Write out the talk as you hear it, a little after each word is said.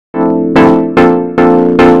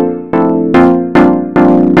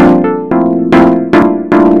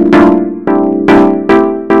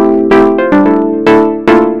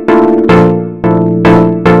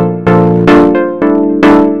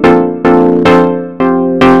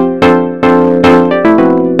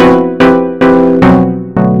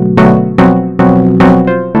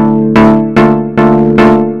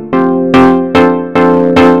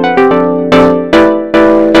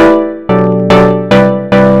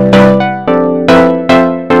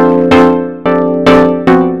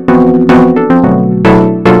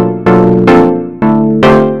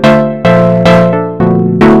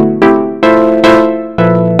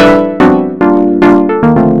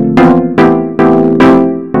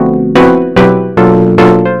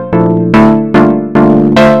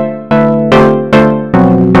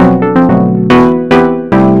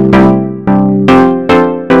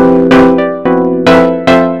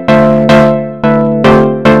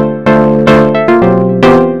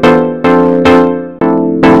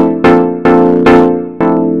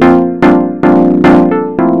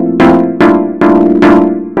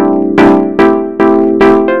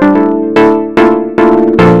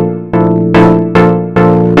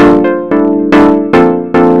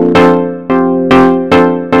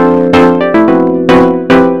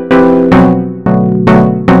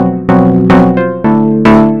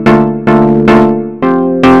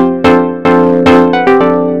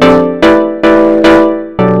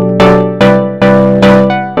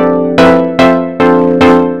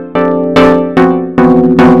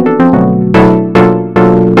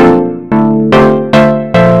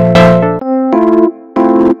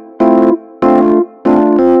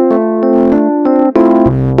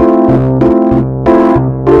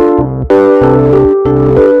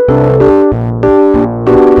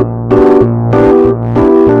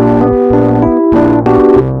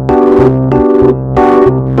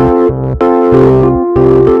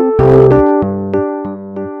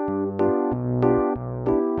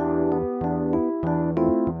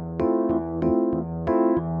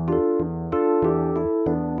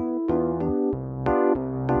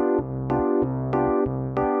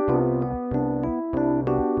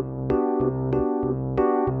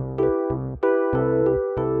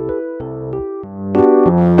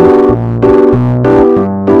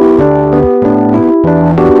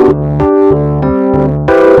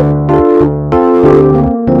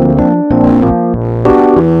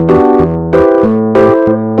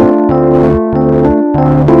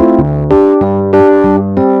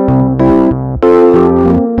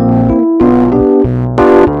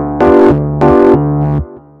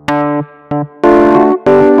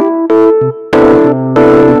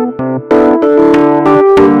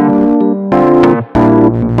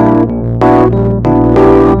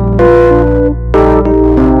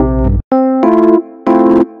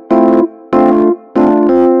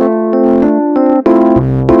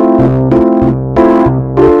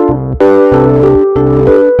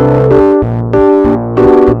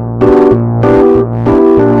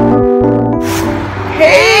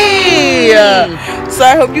So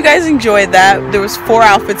I hope you guys enjoyed that. There was 4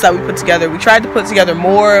 outfits that we put together. We tried to put together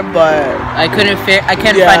more, but I couldn't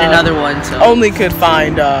find another one, so only could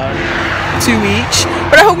find 2 each.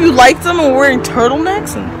 But I hope you liked them. And we're wearing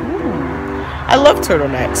turtlenecks, and I love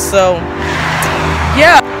turtlenecks. So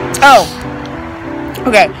yeah. Oh,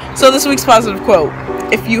 okay. So this week's positive quote: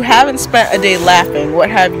 if you haven't spent a day laughing, what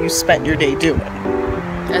have you spent your day doing?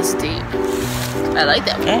 That's deep. I like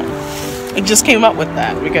that one. Yeah. I just came up with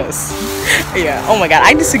that because, yeah, oh my god,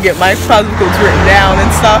 I need to get my positive quotes written down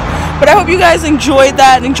and stuff. But I hope you guys enjoyed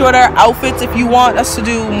that and enjoyed our outfits. If you want us to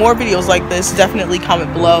do more videos like this, definitely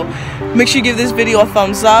comment below. Make sure you give this video a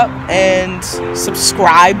thumbs up and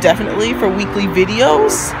subscribe definitely for weekly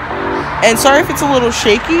videos. And sorry if it's a little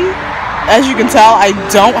shaky. As you can tell, I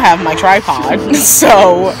don't have my tripod.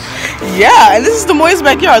 So, yeah, and this is Demoy's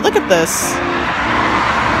backyard. Look at this.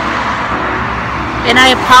 And I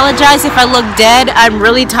apologize if I look dead. I'm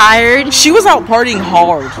really tired. She was out partying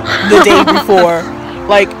hard the day before.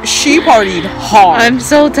 Like, she partied hard. I'm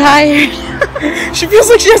so tired. She feels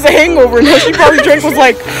like she has a hangover, and all she probably drank was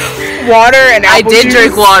like water and apple juice. I did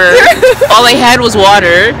drink water. All I had was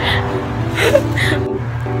water.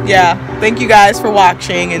 Yeah, thank you guys for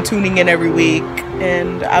watching and tuning in every week,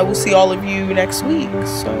 and I will see all of you next week.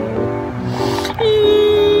 So